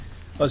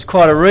It was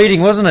quite a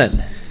reading, wasn't it?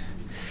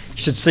 You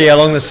should see how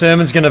long the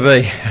sermon's going to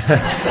be.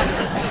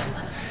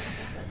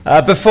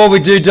 Before we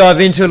do dive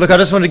into it, look, I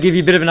just want to give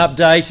you a bit of an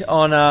update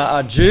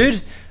on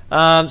Jude.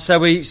 So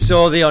we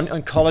saw the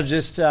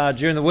oncologist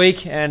during the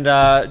week, and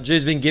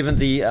Jude's been given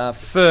the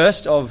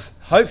first of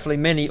hopefully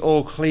many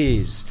all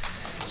clears.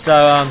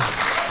 So,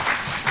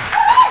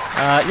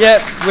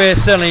 we're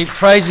certainly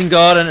praising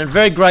God and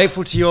very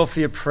grateful to you all for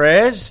your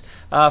prayers.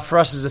 For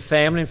us as a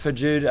family and for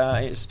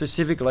Jude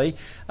specifically.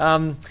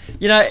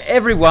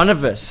 Every one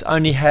of us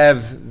only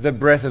have the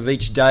breath of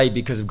each day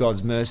because of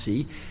God's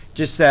mercy,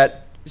 just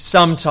that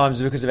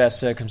sometimes because of our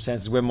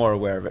circumstances we're more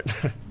aware of it.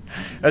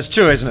 That's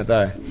true, isn't it,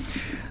 though?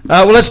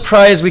 Well, let's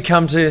pray as we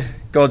come to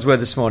God's word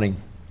this morning.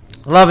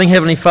 Loving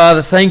Heavenly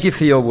Father, thank you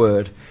for your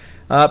word.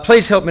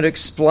 Please help me to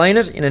explain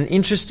it in an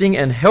interesting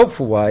and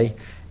helpful way,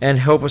 and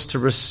help us to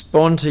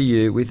respond to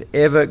you with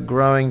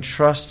ever-growing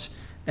trust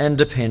and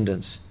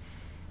dependence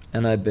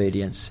and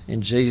obedience.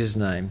 In Jesus'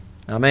 name,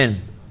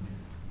 amen.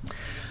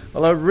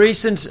 Well, a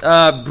recent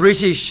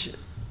British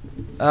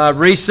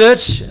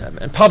research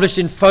published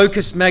in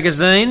Focus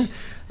magazine,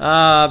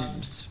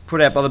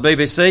 put out by the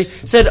BBC,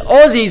 said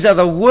Aussies are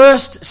the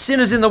worst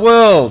sinners in the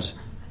world.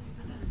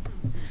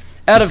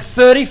 Out of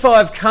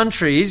 35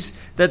 countries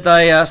that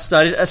they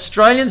studied,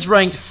 Australians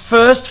ranked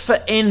first for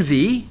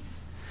envy,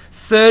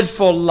 third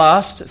for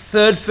lust,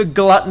 third for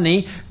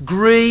gluttony,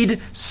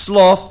 greed,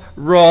 sloth,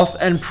 wrath,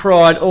 and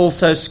pride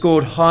also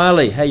scored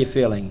highly. How are you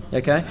feeling?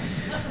 Okay?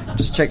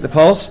 Just check the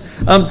pulse.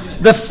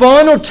 The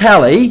final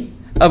tally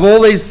of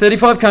all these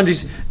 35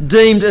 countries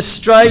deemed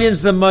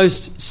Australians the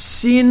most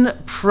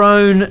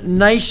sin-prone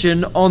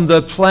nation on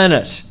the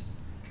planet.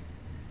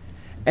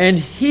 And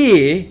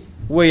here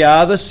we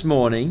are this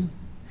morning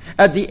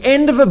at the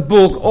end of a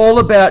book all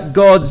about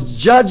God's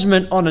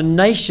judgment on a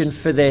nation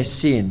for their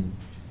sin.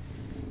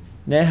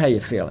 Now how are you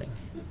feeling?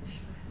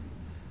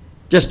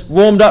 Just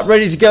warmed up,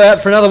 ready to go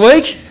out for another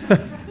week?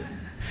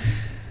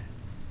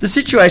 The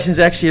situation's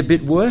actually a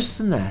bit worse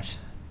than that.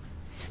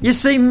 You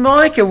see,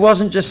 Micah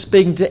wasn't just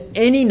speaking to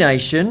any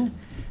nation,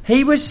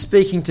 he was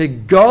speaking to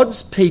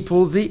God's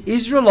people, the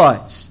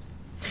Israelites.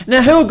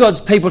 Now, who are God's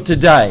people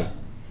today?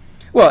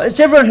 Well, it's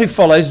everyone who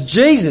follows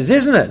Jesus,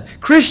 isn't it?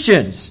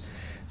 Christians.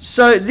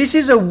 So this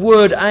is a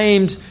word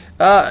aimed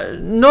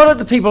not at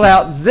the people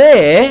out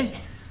there,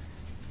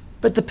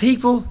 but the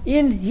people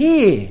in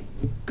here,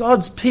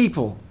 God's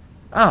people,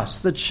 us,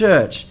 the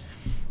church.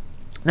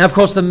 Now, of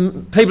course,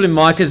 the people in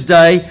Micah's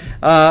day,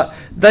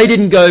 they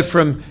didn't go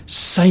from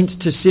saint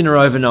to sinner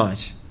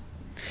overnight.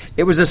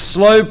 It was a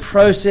slow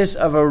process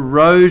of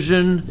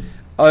erosion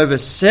over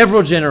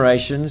several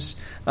generations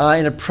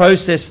in a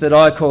process that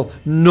I call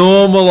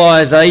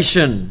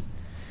normalisation.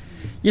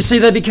 You see,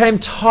 they became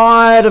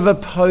tired of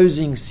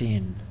opposing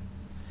sin,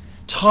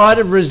 tired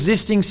of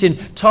resisting sin,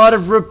 tired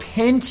of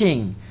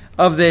repenting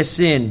of their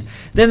sin.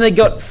 Then they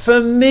got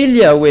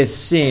familiar with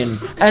sin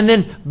and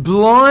then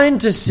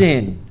blind to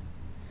sin.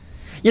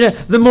 You know,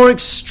 the more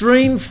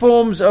extreme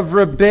forms of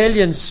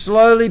rebellion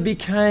slowly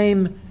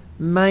became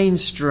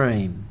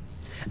mainstream.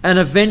 And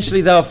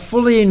eventually they were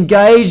fully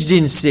engaged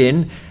in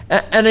sin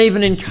and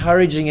even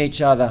encouraging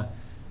each other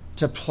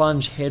to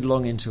plunge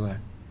headlong into it.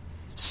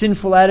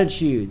 Sinful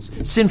attitudes,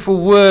 sinful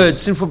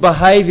words, sinful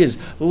behaviours,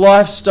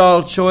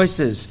 lifestyle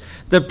choices.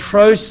 The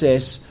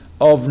process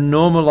of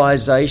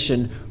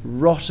normalisation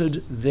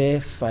rotted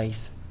their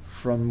faith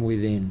from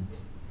within.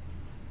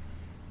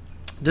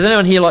 Does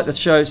anyone here like the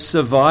show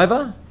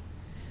Survivor?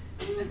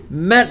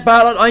 Matt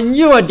Bartlett, I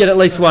knew I'd get at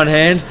least one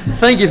hand.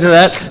 Thank you for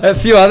that. A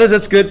few others,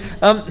 that's good.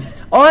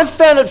 I've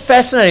found it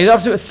fascinating,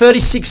 up to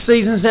 36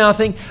 seasons now I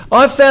think,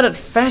 I've found it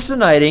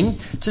fascinating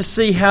to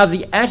see how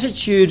the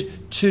attitude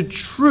to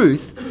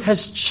truth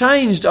has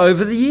changed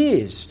over the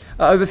years,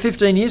 over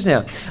 15 years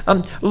now.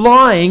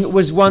 Lying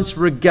was once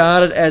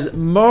regarded as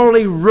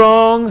morally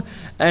wrong,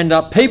 and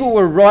people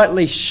were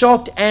rightly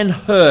shocked and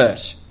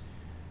hurt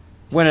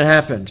when it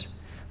happened.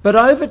 But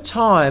over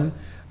time,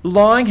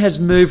 lying has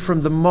moved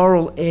from the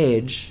moral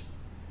edge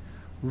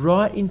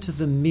right into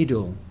the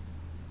middle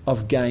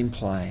of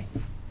gameplay.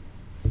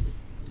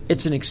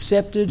 It's an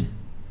accepted,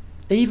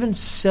 even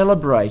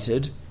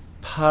celebrated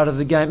part of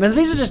the game. And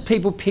these are just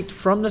people picked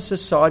from the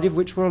society of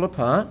which we're all a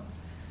part.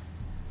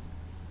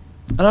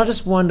 And I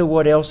just wonder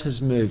what else has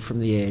moved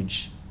from the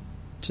edge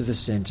to the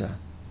centre.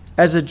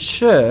 As a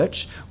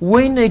church,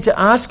 we need to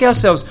ask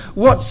ourselves,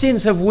 what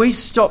sins have we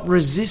stopped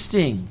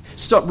resisting,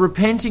 stopped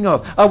repenting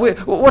of?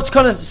 What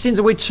kind of sins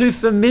are we too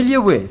familiar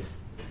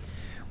with?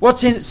 What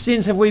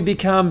sins have we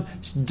become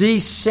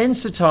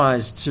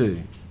desensitised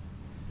to?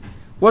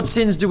 What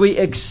sins do we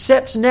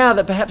accept now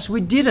that perhaps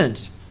we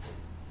didn't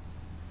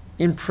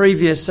in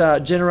previous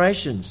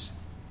generations?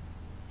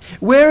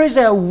 Where is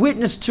our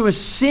witness to a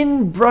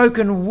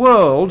sin-broken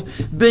world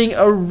being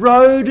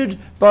eroded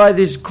by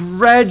this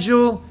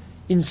gradual,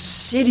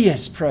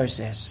 insidious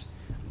process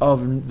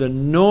of the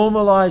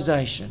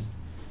normalisation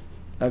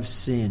of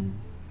sin?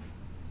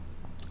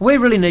 We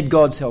really need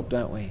God's help,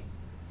 don't we?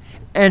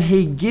 And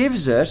he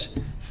gives it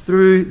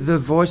through the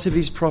voice of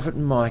his prophet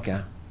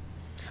Micah.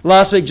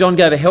 Last week, John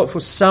gave a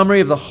helpful summary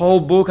of the whole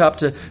book up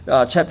to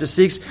chapter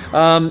 6.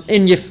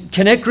 In your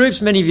Connect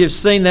groups, many of you have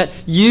seen that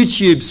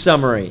YouTube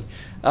summary.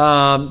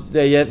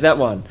 That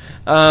one.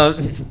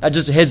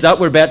 Just a heads up,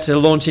 we're about to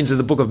launch into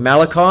the book of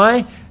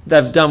Malachi.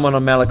 They've done one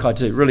on Malachi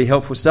too. Really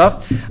helpful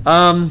stuff.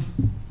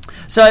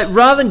 So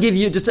rather than give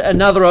you just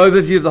another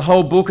overview of the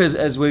whole book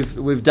as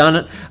we've done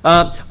it,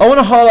 I want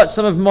to highlight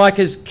some of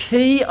Micah's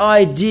key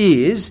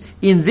ideas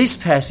in this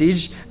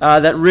passage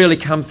that really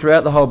come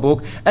throughout the whole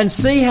book and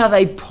see how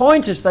they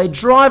point us, they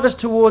drive us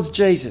towards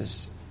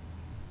Jesus.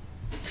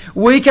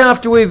 Week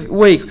after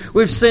week,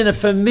 we've seen a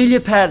familiar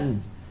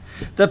pattern.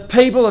 The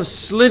people have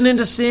slidden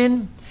into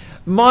sin.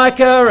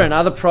 Micah and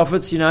other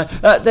prophets,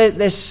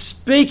 they're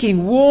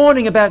speaking,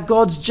 warning about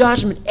God's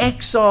judgment.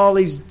 Exile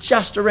is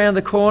just around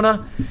the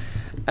corner.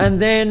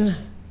 And then,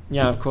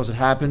 of course it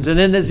happens. And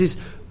then there's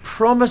this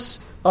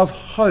promise of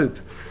hope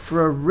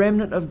for a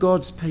remnant of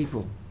God's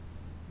people.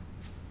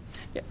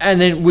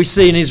 And then we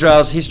see in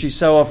Israel's history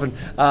so often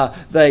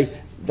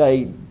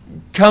they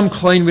come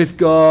clean with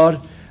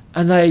God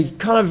and they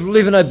kind of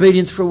live in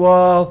obedience for a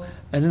while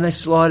and then they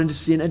slide into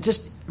sin and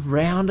just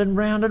round and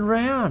round and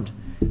round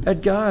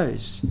it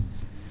goes.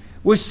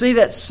 We see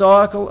that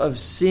cycle of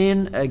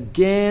sin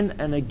again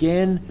and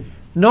again,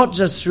 not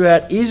just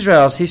throughout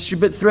Israel's history,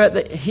 but throughout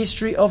the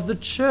history of the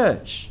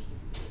church.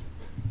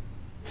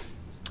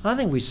 I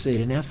think we see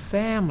it in our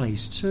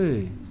families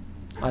too.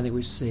 I think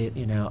we see it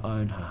in our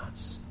own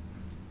hearts.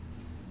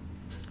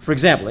 For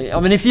example,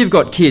 if you've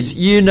got kids,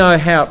 you know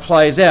how it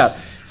plays out.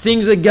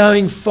 Things are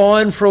going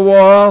fine for a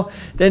while,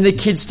 then the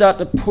kids start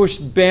to push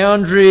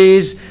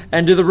boundaries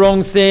and do the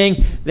wrong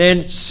thing.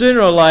 Then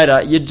sooner or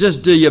later, you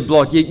just do your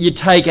block. You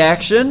take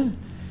action,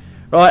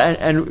 right?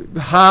 And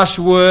harsh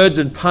words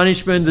and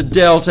punishments are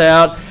dealt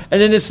out.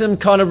 And then there's some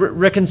kind of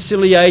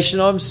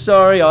reconciliation. I'm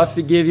sorry, I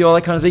forgive you, all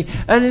that kind of thing.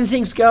 And then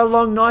things go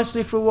along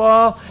nicely for a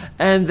while.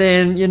 And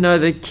then,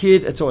 the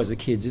kids, it's always the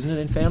kids, isn't it,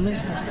 in families?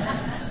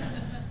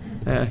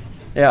 Okay.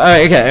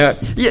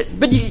 Yeah,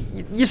 but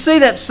you see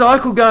that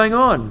cycle going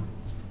on.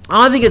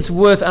 I think it's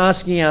worth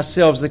asking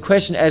ourselves the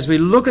question as we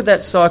look at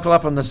that cycle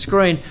up on the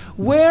screen,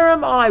 where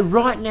am I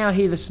right now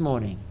here this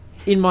morning?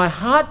 In my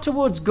heart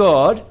towards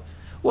God,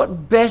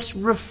 what best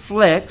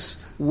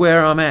reflects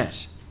where I'm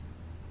at?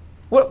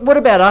 What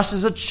about us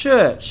as a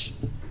church?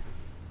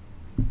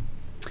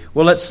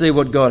 Well, let's see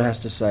what God has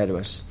to say to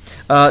us.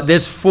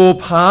 There's 4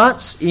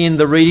 parts in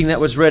the reading that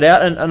was read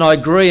out, and I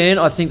agree, Ian,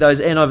 I think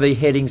those NIV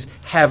headings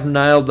have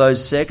nailed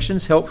those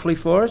sections helpfully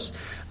for us.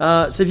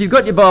 So if you've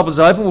got your Bibles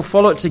open, we'll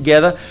follow it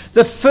together.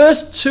 The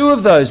first 2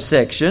 of those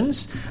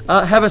sections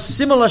have a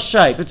similar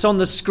shape. It's on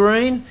the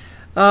screen.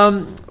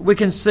 We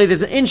can see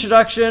there's an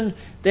introduction,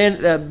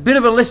 then a bit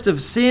of a list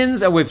of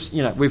sins.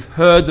 We've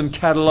heard them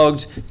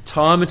catalogued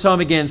time and time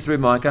again through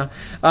Micah.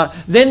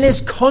 Then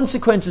there's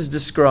consequences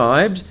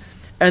described.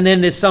 And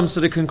then there's some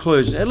sort of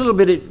conclusion. A little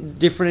bit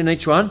different in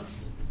each one.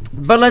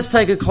 But let's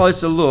take a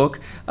closer look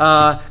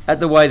at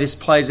the way this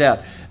plays out.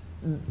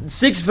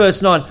 6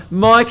 verse 9,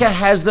 Micah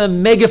has the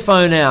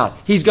megaphone out.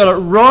 He's got it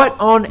right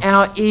on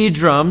our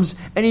eardrums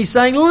and he's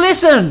saying,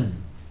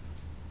 listen!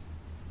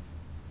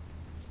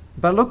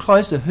 But look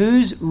closer.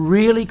 Who's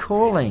really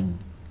calling?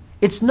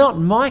 It's not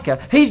Micah.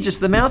 He's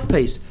just the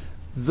mouthpiece.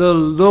 The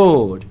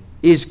Lord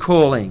is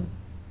calling.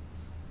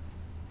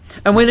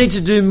 And we need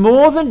to do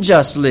more than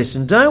just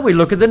listen, don't we?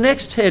 Look at the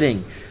next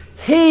heading.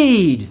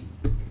 Heed.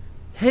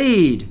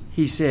 Heed,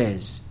 he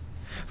says.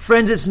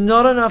 Friends, it's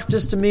not enough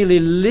just to merely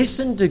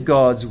listen to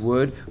God's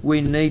word.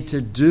 We need to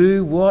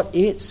do what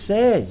it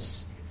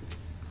says.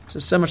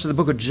 So much of the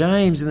book of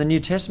James in the New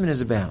Testament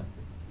is about.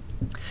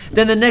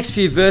 Then the next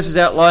few verses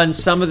outline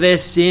some of their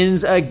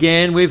sins.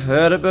 Again, we've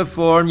heard it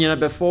before, and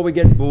before we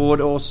get bored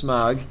or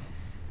smug,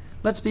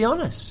 let's be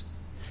honest.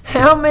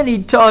 How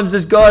many times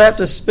does God have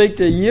to speak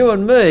to you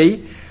and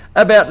me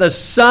about the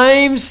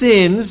same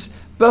sins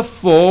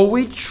before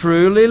we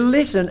truly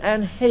listen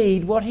and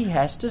heed what he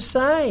has to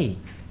say?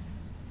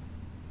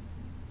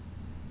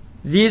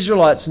 The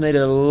Israelites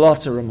needed a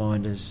lot of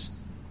reminders.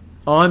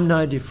 I'm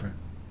no different.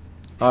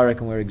 I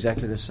reckon we're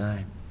exactly the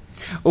same.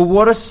 Well,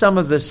 what are some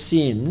of the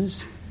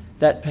sins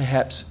that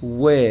perhaps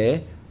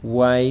we're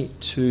way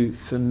too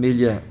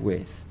familiar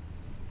with?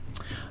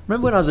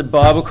 Remember when I was at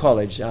Bible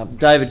college,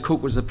 David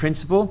Cook was the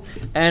principal,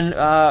 and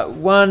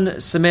one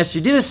semester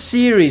he did a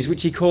series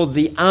which he called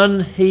The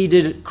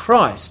Unheeded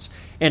Christ.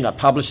 Ended up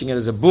publishing it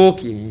as a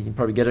book. You can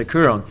probably get it at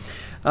Koorong.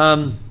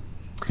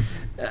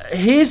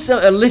 Here's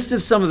a list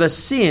of some of the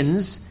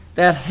sins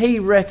that he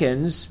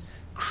reckons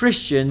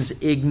Christians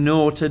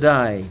ignore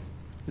today.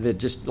 They're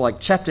just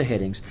like chapter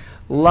headings.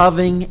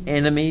 Loving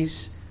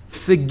enemies,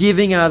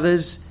 forgiving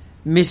others,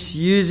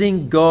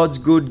 misusing God's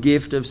good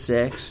gift of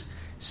sex,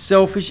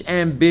 selfish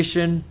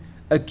ambition,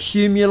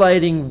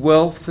 accumulating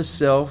wealth for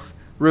self,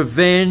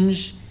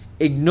 revenge,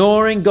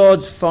 ignoring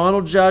God's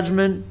final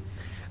judgment,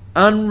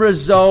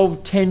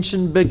 unresolved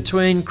tension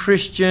between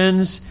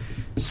Christians,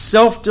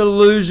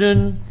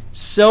 self-delusion,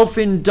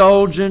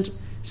 self-indulgent,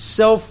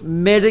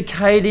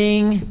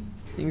 self-medicating,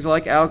 things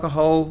like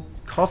alcohol,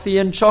 coffee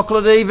and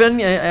chocolate even,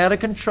 out of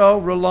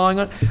control, relying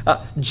on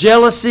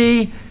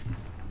jealousy,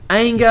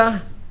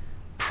 anger,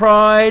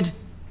 pride,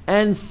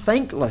 and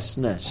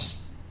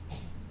thanklessness.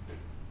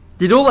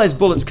 Did all those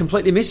bullets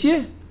completely miss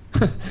you?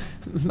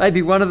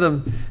 Maybe one of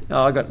them.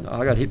 Oh, I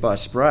got hit by a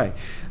spray.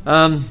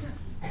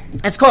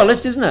 It's quite a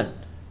list, isn't it?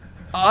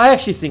 I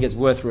actually think it's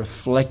worth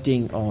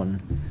reflecting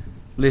on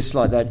lists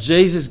like that.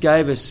 Jesus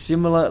gave a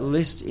similar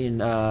list in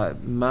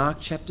Mark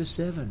chapter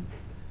 7.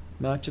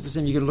 Mark chapter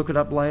 7. You can look it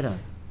up later.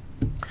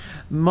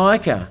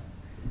 Micah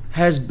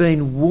has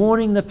been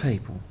warning the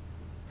people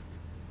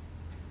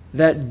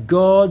that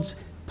God's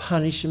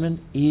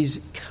punishment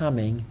is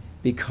coming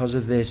because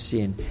of their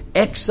sin.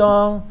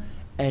 Exile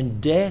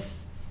and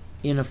death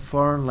in a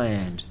foreign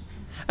land.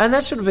 And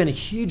that should have been a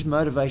huge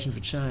motivation for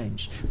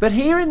change. But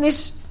here in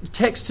this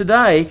text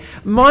today,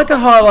 Micah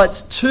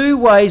highlights two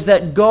ways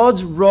that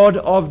God's rod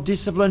of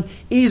discipline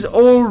is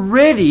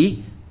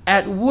already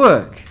at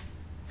work.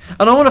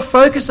 And I want to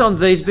focus on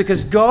these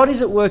because God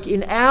is at work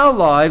in our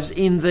lives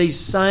in these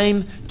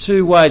same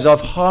two ways.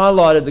 I've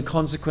highlighted the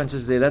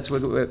consequences there. That's where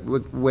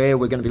we're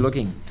going to be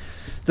looking.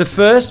 The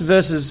first,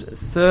 verses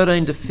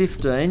 13 to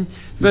 15.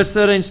 Verse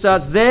 13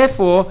 starts,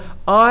 "Therefore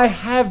I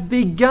have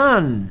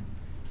begun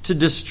to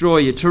destroy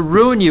you, to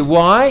ruin you."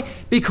 Why?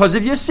 Because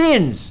of your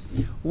sins.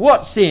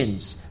 What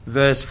sins?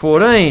 Verse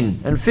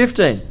 14 and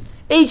 15.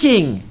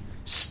 "Eating,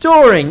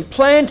 storing,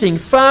 planting,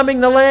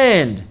 farming the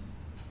land."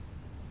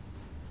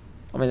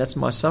 I mean, that's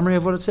my summary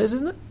of what it says,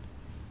 isn't it?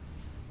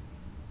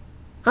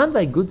 Aren't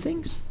they good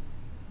things?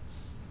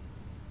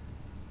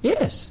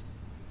 Yes.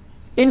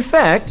 In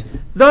fact,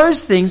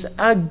 those things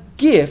are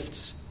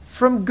gifts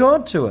from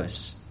God to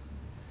us.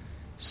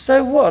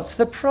 So what's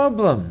the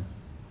problem?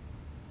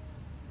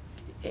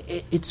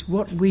 It's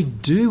what we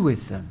do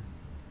with them.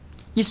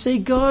 You see,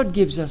 God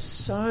gives us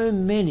so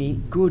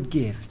many good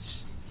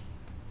gifts.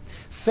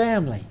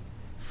 Family,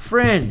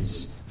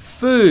 friends,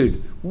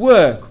 food,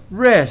 work,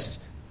 rest,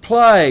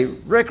 play,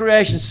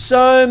 recreation,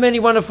 so many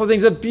wonderful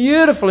things, a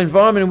beautiful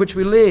environment in which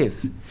we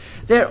live.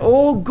 They're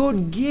all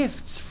good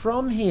gifts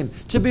from Him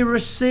to be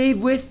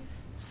received with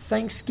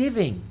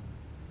thanksgiving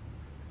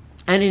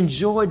and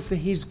enjoyed for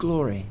His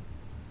glory.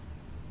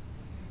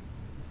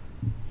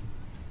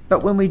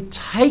 But when we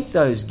take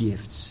those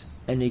gifts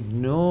and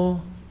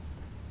ignore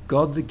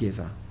God the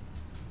giver,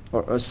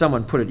 or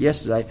someone put it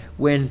yesterday,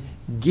 when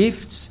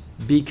gifts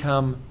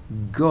become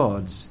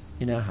gods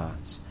in our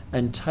hearts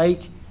and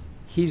take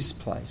His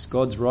place,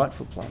 God's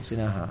rightful place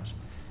in our heart,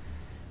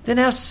 then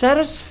our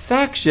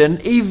satisfaction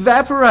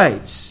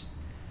evaporates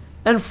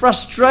and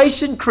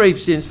frustration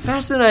creeps in. It's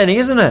fascinating,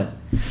 isn't it?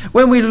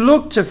 When we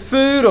look to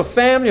food or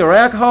family or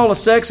alcohol or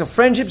sex or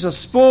friendships or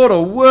sport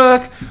or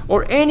work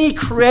or any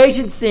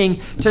created thing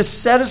to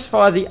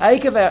satisfy the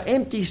ache of our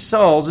empty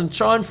souls and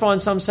try and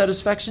find some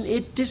satisfaction,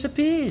 it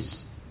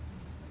disappears.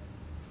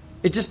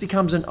 It just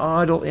becomes an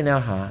idol in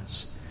our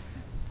hearts.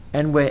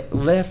 And we're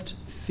left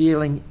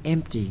feeling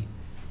empty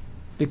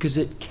because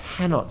it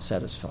cannot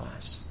satisfy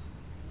us.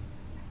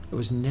 It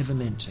was never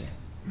meant to.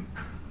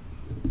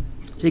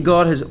 See,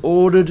 God has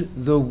ordered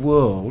the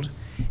world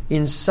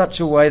in such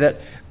a way that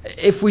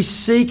if we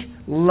seek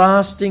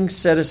lasting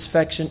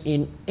satisfaction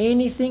in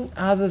anything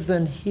other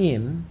than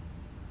Him,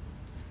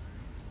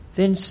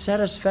 then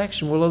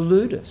satisfaction will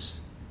elude us.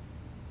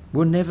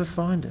 We'll never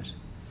find it.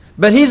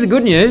 But here's the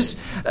good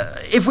news.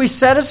 If we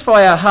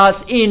satisfy our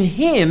hearts in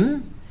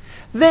Him,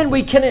 then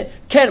we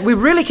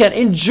really can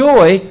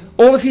enjoy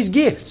all of His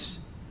gifts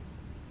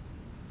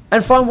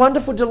and find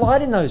wonderful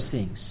delight in those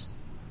things.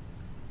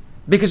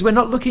 Because we're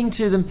not looking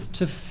to them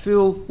to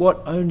fill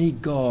what only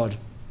God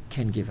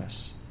can give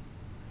us.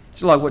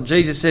 It's like what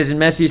Jesus says in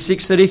Matthew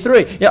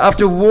 6:33.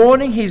 After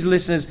warning His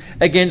listeners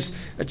against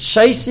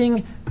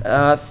chasing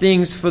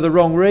things for the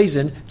wrong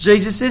reason,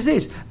 Jesus says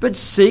this, "But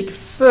seek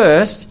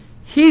first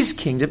His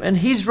kingdom and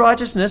His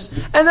righteousness,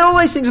 and then all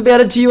these things will be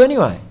added to you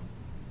anyway."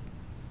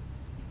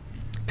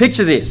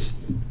 Picture this.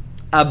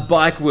 A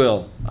bike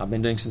wheel. I've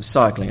been doing some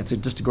cycling. It's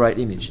just a great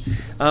image.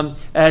 It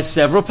has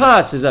several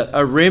parts. There's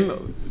a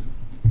rim.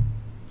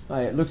 Oh,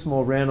 it looks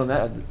more round on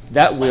that.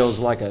 That wheel's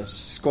like a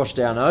squashed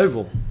down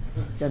oval.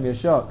 Gave me a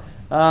shock.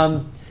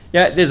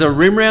 There's a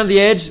rim around the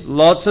edge,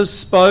 lots of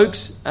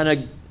spokes,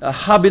 and a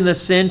hub in the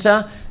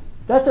centre.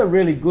 That's a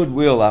really good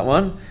wheel, that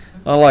one.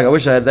 I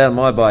wish I had that on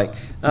my bike.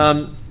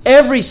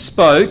 Every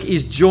spoke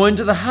is joined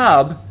to the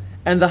hub,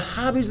 and the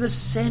hub is the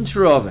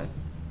centre of it,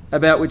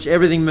 about which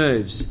everything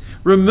moves.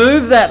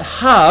 Remove that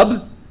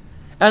hub,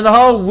 and the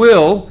whole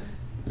wheel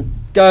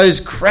goes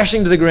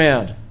crashing to the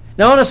ground.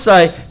 Now I want to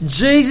say,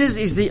 Jesus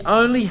is the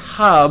only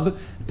hub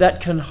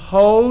that can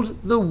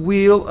hold the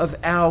wheel of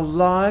our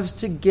lives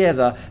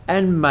together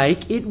and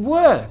make it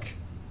work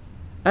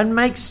and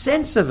make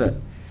sense of it.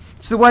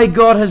 It's the way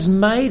God has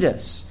made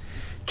us.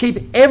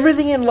 Keep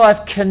everything in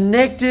life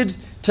connected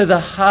to the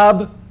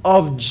hub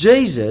of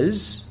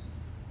Jesus,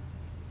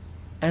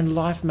 and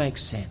life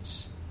makes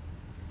sense.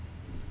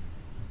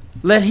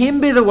 Let Him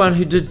be the one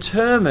who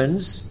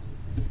determines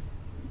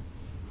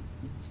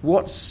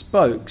what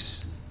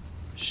spokes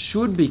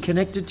should be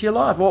connected to your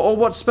life, or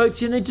what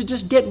spokes you need to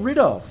just get rid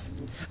of.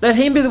 Let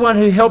him be the one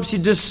who helps you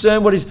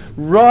discern what is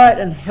right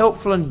and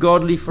helpful and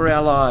godly for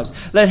our lives.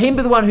 Let him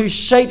be the one who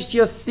shapes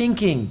your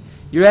thinking,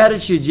 your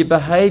attitudes, your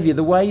behaviour,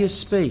 the way you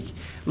speak.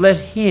 Let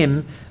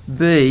him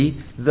be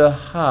the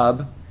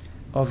hub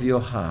of your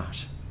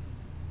heart.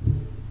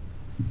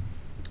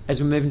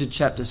 As we move into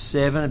chapter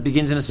 7, it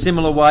begins in a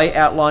similar way,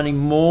 outlining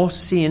more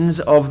sins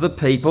of the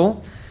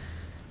people.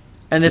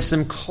 And there's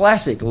some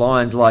classic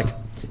lines like,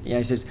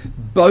 he says,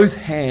 both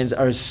hands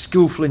are as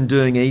skillful in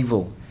doing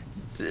evil.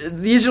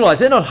 The Israelites,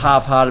 they're not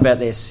half-hearted about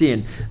their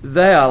sin.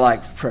 They are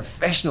like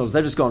professionals.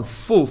 They've just gone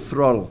full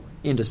throttle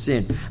into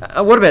sin.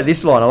 What about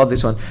this line? I love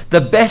this one.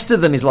 The best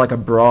of them is like a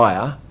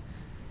briar,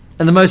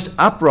 and the most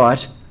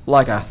upright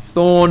like a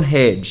thorn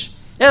hedge.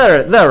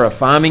 Now, they're a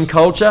farming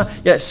culture.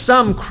 Yet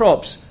some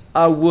crops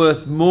are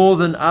worth more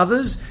than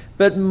others.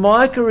 But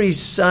Micah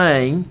is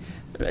saying,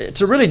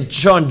 to really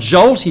try and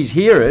jolt his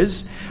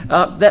hearers,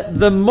 that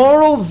the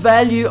moral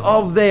value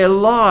of their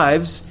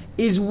lives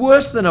is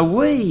worse than a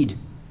weed.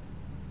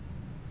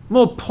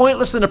 More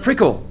pointless than a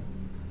prickle.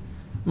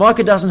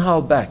 Micah doesn't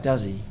hold back,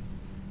 does he?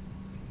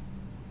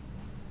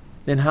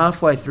 Then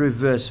halfway through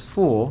verse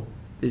 4,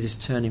 there's this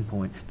turning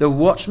point. The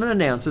watchman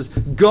announces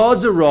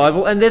God's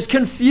arrival, and there's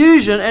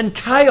confusion and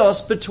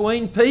chaos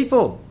between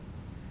people.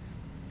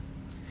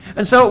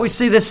 And so what we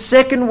see, the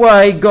second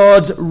way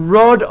God's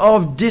rod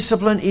of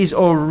discipline is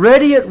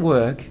already at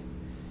work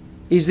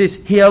is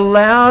this: he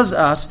allows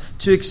us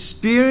to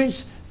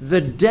experience the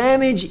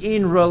damage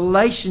in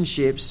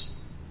relationships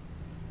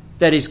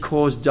that is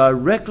caused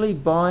directly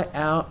by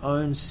our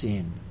own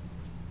sin.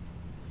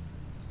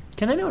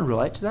 Can anyone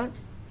relate to that?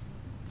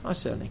 I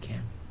certainly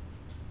can.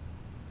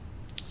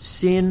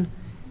 Sin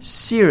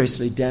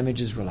seriously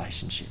damages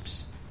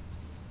relationships.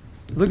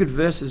 Look at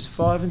verses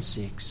 5 and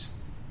 6.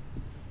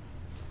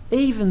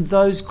 Even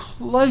those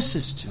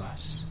closest to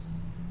us.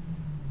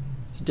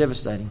 It's a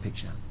devastating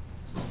picture.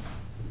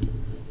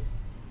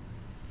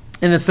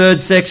 In the third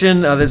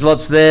section, there's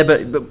lots there,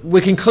 but we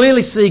can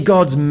clearly see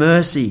God's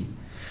mercy,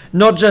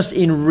 not just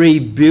in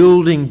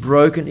rebuilding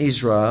broken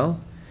Israel,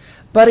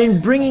 but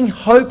in bringing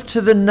hope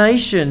to the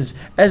nations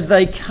as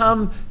they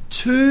come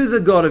to the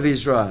God of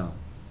Israel.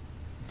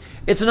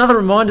 It's another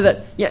reminder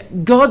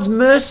that, God's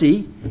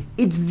mercy,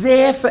 it's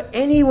there for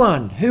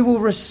anyone who will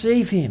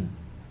receive him.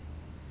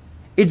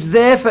 It's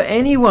there for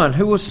anyone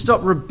who will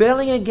stop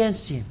rebelling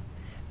against him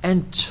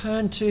and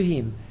turn to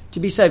him to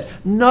be saved.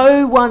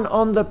 No one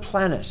on the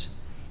planet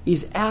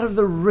is out of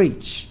the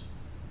reach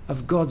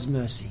of God's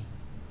mercy.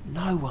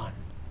 No one.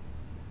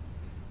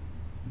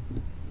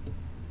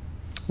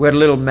 We had a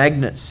little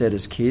magnet set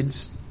as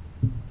kids,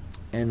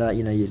 and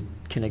you'd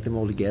connect them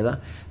all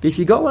together. But if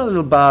you got one of the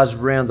little bars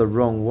round the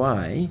wrong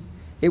way,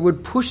 it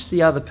would push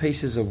the other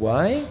pieces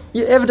away.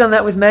 You ever done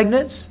that with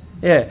magnets?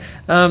 Yeah.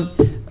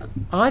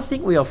 I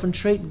think we often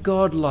treat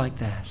God like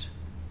that.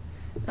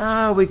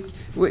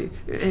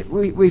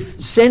 We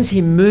sense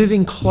him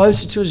moving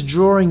closer to us,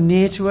 drawing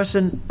near to us,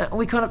 and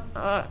we kind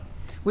of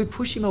we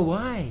push him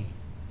away.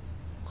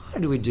 Why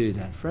do we do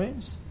that,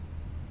 friends?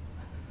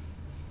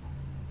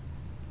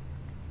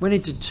 We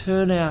need to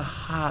turn our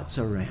hearts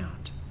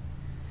around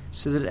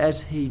so that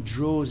as he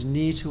draws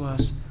near to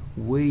us,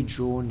 we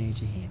draw near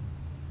to him.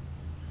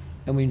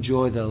 And we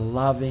enjoy the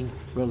loving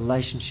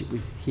relationship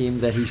with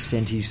him that he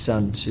sent his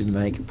son to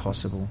make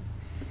possible.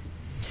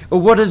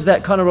 Well, what does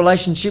that kind of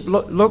relationship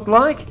look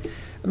like?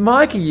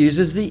 Micah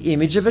uses the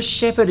image of a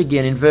shepherd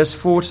again in verse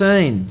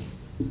 14.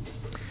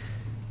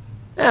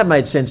 That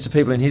made sense to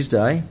people in his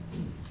day.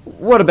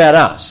 What about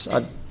us?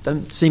 I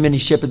don't see many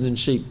shepherds and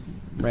sheep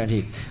around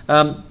here.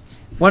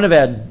 One of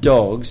our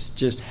dogs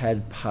just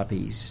had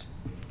puppies.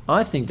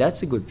 I think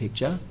that's a good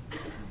picture.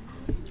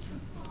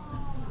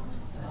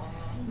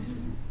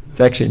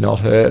 It's actually not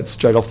her, it's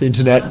straight off the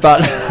internet,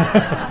 but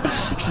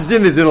she's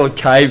in this little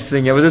cave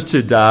thing. It was just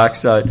too dark,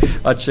 so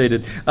I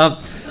cheated.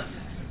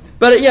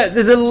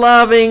 There's a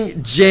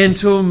loving,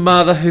 gentle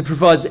mother who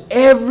provides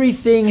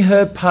everything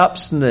her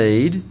pups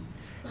need,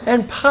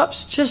 and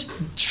pups just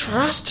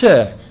trust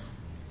her.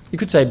 You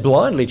could say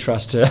blindly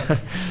trust her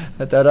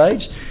at that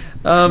age.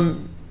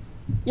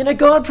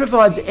 God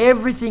provides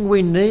everything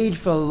we need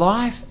for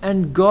life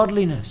and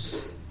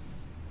godliness.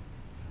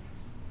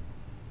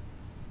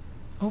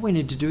 All we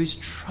need to do is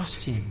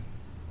trust him.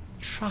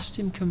 Trust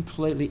him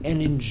completely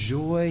and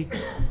enjoy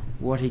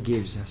what he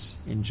gives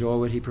us. Enjoy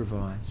what he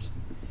provides.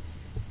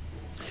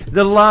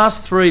 The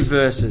last 3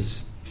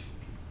 verses.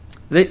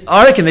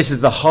 I reckon this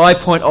is the high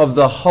point of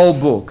the whole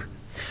book.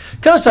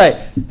 Can I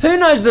say, who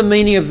knows the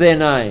meaning of their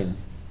name?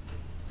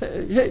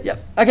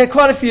 Okay,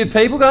 quite a few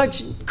people. Go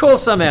call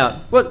some out.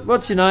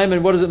 What's your name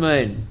and what does it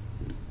mean?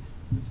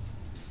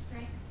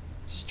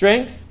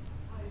 Strength.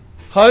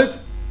 Hope.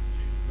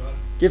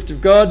 Gift of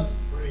God.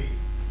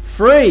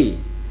 Free.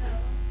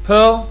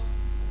 Pearl.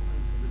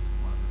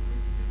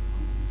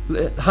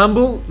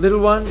 Humble. Little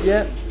one.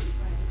 Yeah.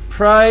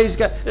 Praise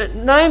God.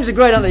 Names are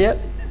great, aren't they? Yeah.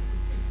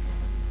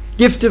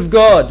 Gift of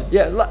God.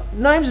 Yeah.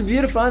 Names are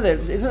beautiful, aren't they?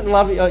 Isn't it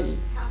lovely? House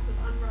of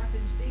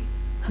unripened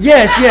figs.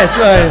 Yes.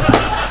 Well,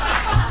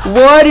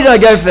 why did I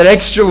go for that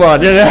extra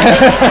one?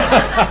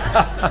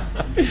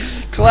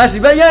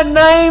 Classic. But yeah,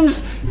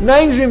 names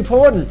are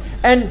important.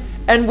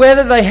 And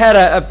whether they had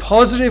a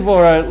positive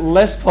or a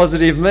less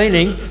positive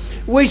meaning,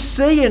 we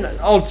see in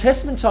Old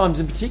Testament times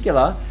in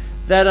particular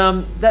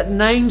that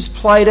names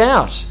played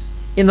out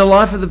in the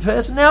life of the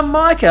person. Now,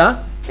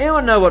 Micah,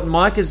 anyone know what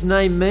Micah's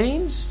name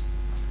means?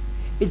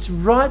 It's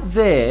right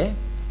there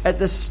at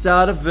the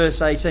start of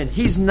verse 18.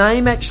 His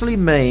name actually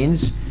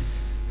means,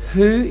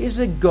 who is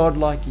a God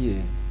like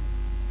you?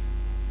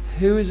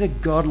 Who is a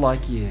God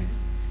like you?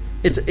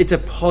 It's a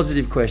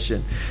positive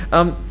question.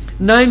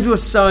 Names were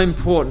so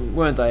important,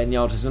 weren't they, in the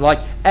Old Testament? Like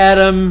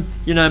Adam,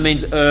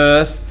 means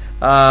earth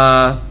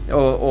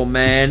or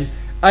man.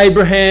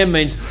 Abraham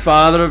means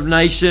father of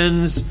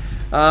nations.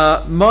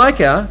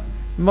 Micah,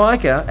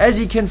 as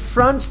he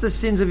confronts the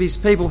sins of his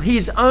people,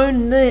 his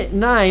own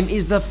name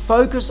is the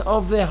focus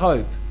of their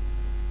hope.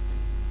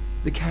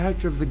 The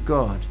character of the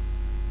God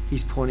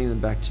he's pointing them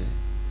back to.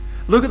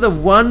 Look at the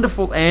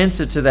wonderful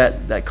answer to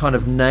that kind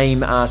of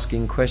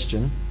name-asking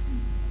question.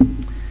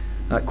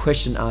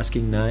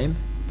 Question-asking name,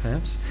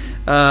 perhaps.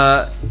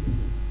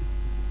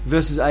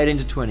 Verses 18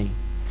 to 20.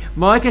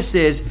 Micah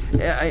says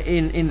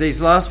in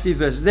these last few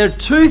verses, there are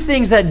two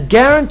things that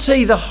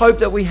guarantee the hope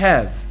that we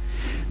have.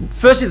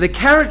 Firstly, the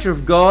character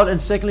of God, and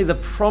secondly, the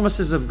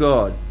promises of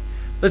God.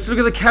 Let's look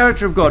at the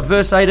character of God.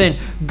 Verse 18.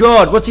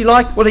 God, what's he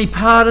like? Well, he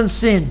pardons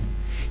sin.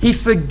 He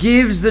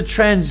forgives the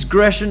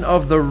transgression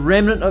of the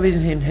remnant of his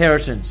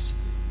inheritance.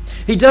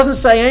 He doesn't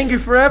stay angry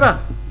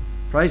forever.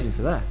 Praise him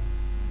for that.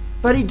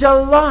 But he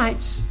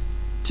delights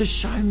to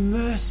show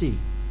mercy.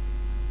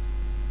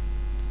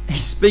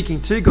 He's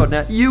speaking to God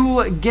now. You will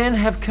again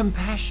have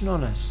compassion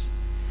on us.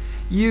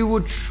 You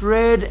will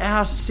tread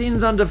our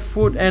sins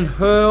underfoot and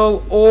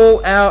hurl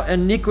all our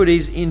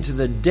iniquities into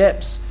the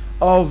depths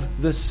of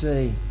the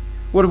sea.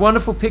 What a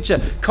wonderful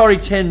picture. Corrie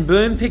ten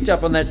Boom picked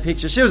up on that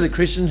picture. She was a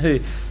Christian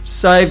who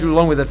saved,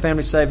 along with her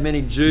family, saved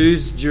many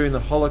Jews during the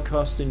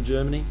Holocaust in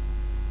Germany.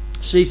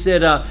 She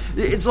said,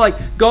 it's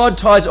like God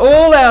ties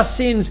all our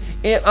sins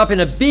up in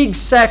a big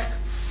sack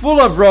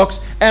full of rocks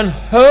and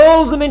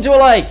hurls them into a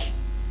lake.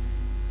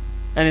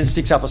 And then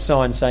sticks up a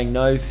sign saying,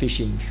 no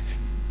fishing.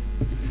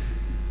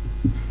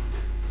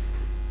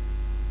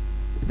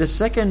 The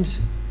second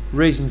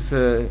reason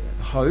for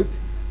hope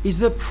is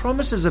the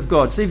promises of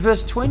God. See,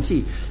 verse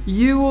 20.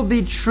 You will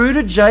be true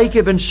to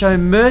Jacob and show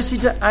mercy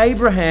to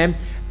Abraham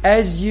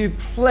as you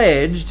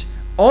pledged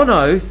on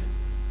oath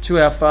to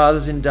our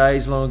fathers in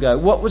days long ago.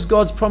 What was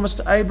God's promise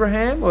to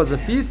Abraham? Well, there's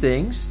a few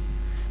things.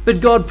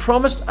 But God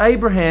promised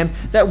Abraham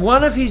that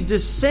one of his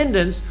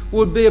descendants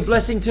would be a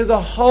blessing to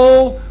the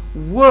whole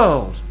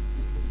world.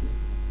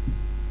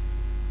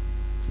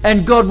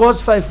 And God was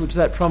faithful to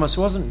that promise,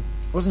 wasn't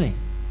he?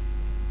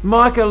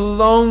 Micah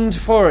longed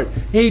for it.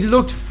 He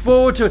looked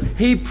forward to it.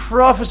 He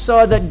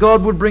prophesied that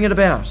God would bring it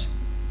about.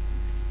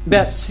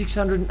 About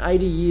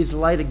 680 years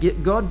later,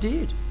 God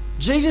did.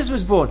 Jesus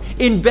was born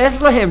in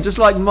Bethlehem, just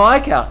like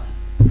Micah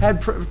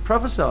had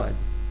prophesied.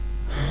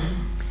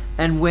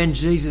 And when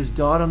Jesus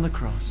died on the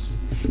cross,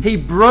 he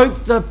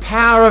broke the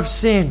power of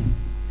sin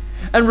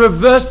and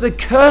reversed the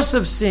curse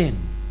of sin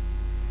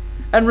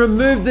and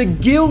removed the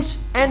guilt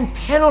and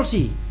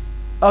penalty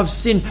of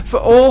sin for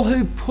all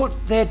who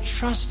put their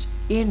trust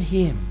in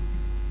him.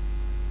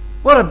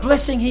 What a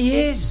blessing he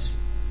is.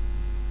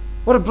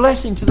 What a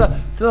blessing to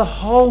the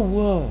whole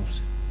world.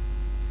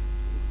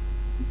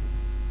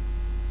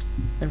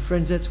 And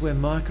friends, that's where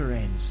Micah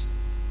ends.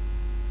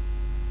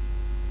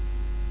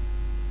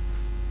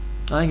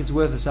 I think it's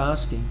worth us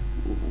asking,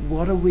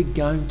 what are we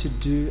going to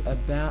do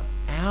about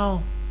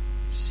our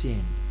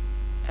sin,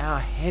 our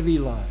heavy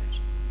load?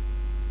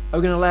 Are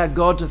we going to allow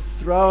God to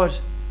throw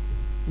it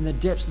in the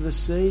depths of the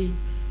sea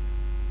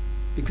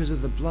because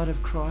of the blood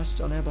of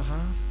Christ on our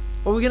behalf?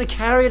 Or are we going to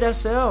carry it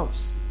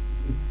ourselves?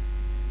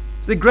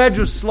 So the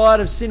gradual slide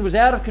of sin was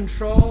out of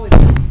control.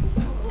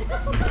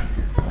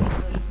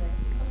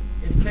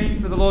 It's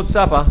keen for the Lord's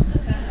Supper.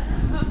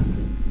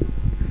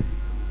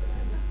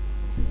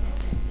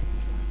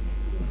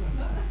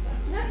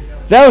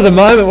 That was a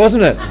moment,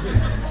 wasn't it?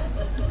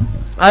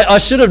 I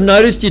should have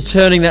noticed you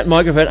turning that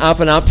microphone up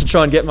and up to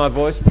try and get my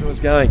voice as it was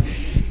going.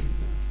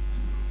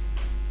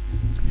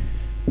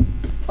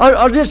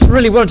 I just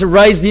really wanted to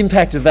raise the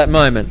impact of that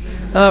moment.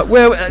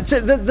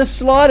 The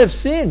slide of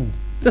sin,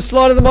 the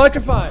slide of the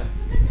microphone.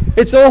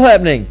 It's all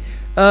happening.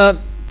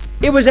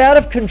 It was out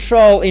of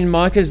control in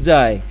Micah's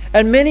day.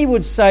 And many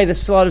would say the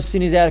slide of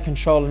sin is out of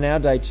control in our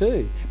day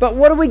too. But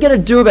what are we going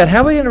to do about it?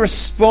 How are we going to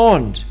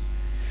respond?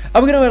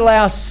 Are we going to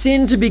allow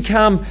sin to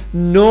become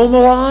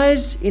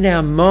normalised in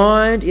our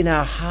mind, in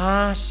our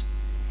heart,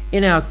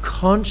 in our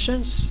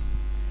conscience?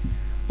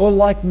 Or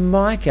like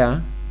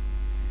Micah,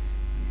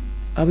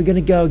 are we going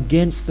to go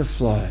against the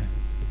flow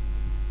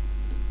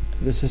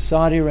of the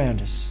society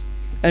around us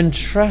and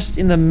trust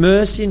in the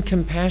mercy and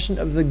compassion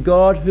of the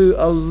God who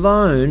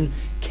alone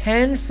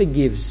can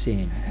forgive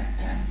sin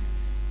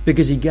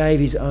because he gave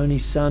his only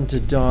Son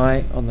to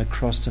die on the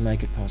cross to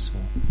make it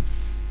possible?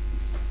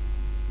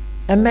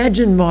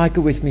 Imagine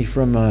Micah with me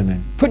for a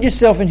moment. Put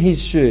yourself in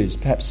his shoes,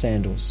 perhaps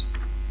sandals.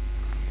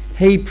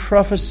 He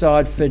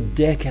prophesied for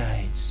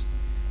decades.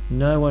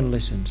 No one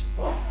listened.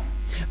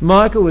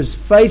 Micah was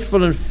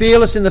faithful and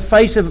fearless in the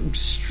face of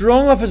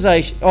strong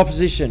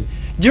opposition.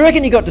 Do you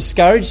reckon he got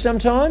discouraged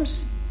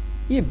sometimes?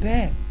 You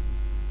bet.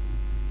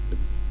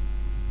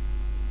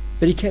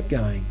 But he kept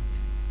going.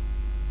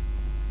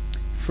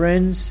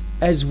 Friends,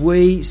 as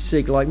we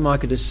seek, like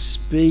Micah, to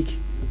speak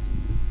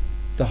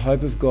the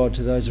hope of God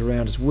to those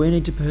around us, we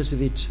need to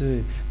persevere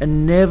too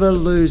and never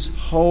lose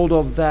hold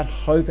of that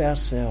hope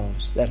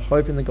ourselves, that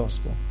hope in the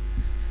gospel.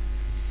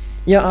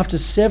 Yeah, after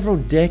several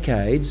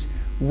decades,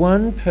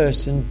 one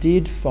person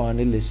did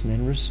finally listen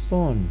and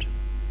respond.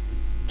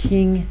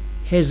 King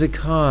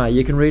Hezekiah.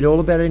 You can read all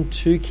about it in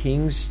 2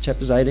 Kings,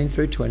 chapters 18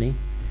 through 20.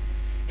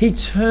 He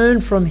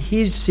turned from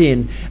his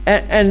sin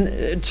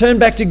and turned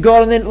back to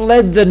God, and then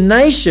led the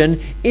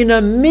nation in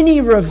a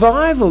mini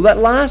revival that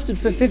lasted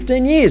for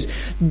 15 years.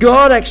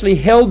 God actually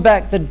held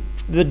back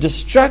the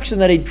destruction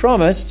that he'd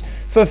promised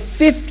for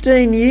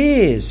 15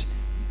 years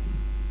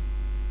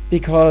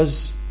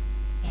because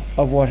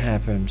of what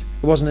happened.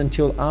 It wasn't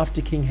until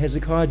after King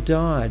Hezekiah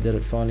died that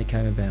it finally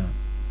came about.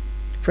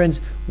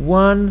 Friends,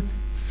 one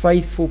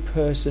faithful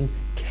person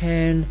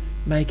can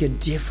make a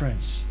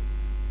difference.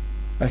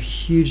 A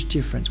huge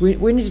difference. We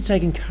need to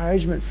take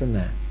encouragement from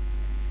that.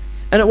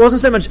 And it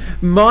wasn't so much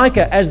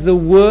Micah as the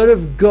word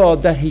of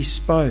God that he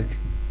spoke.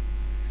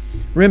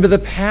 Remember, the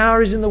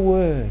power is in the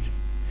word.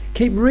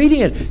 Keep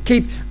reading it.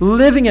 Keep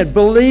living it,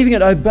 believing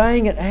it,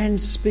 obeying it,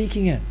 and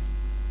speaking it.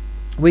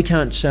 We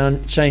can't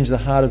change the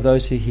heart of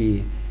those who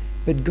hear,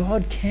 but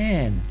God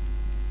can.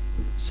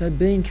 So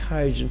be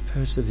encouraged and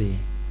persevere.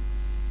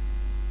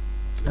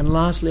 And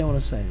lastly, I want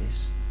to say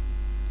this.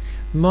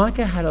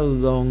 Micah had a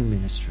long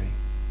ministry.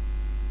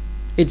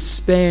 It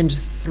spanned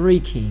 3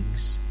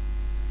 kings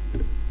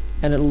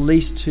and at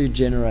least 2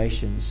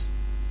 generations.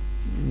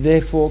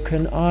 Therefore,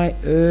 can I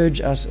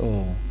urge us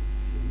all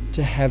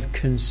to have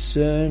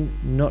concern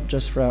not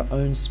just for our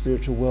own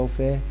spiritual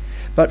welfare,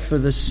 but for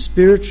the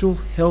spiritual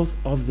health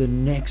of the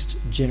next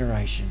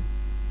generation.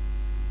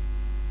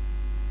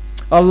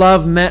 I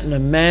love Matt and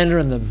Amanda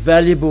and the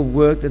valuable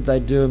work that they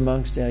do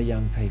amongst our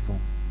young people.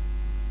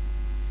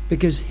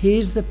 Because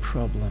here's the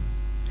problem.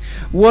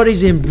 What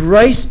is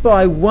embraced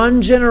by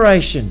one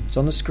generation, it's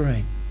on the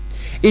screen,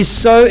 is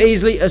so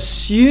easily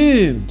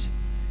assumed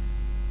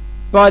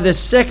by the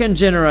second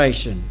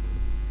generation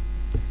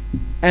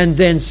and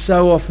then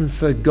so often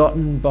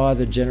forgotten by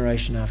the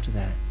generation after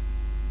that.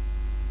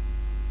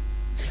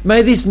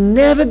 May this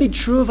never be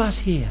true of us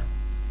here.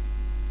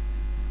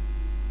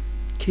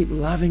 Keep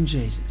loving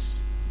Jesus,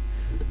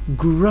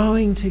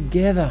 growing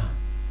together,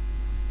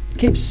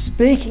 keep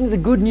speaking the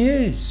good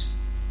news,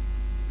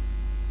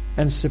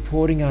 and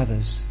supporting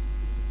others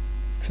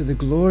for the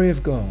glory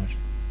of God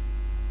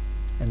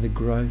and the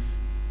growth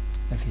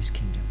of his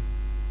kingdom.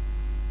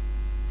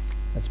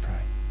 Let's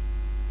pray.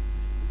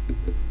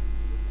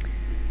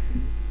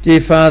 Dear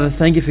Father,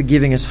 thank you for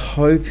giving us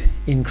hope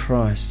in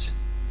Christ,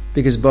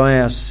 because by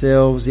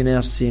ourselves in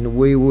our sin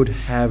we would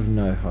have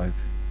no hope.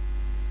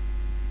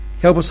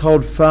 Help us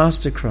hold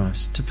fast to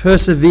Christ, to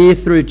persevere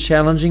through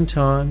challenging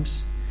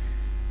times,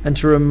 and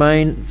to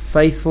remain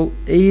faithful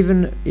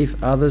even if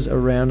others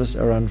around us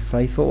are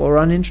unfaithful or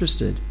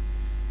uninterested.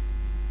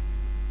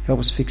 Help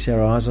us fix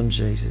our eyes on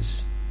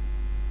Jesus,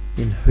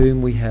 in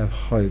whom we have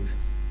hope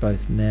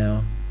both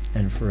now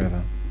and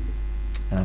forever.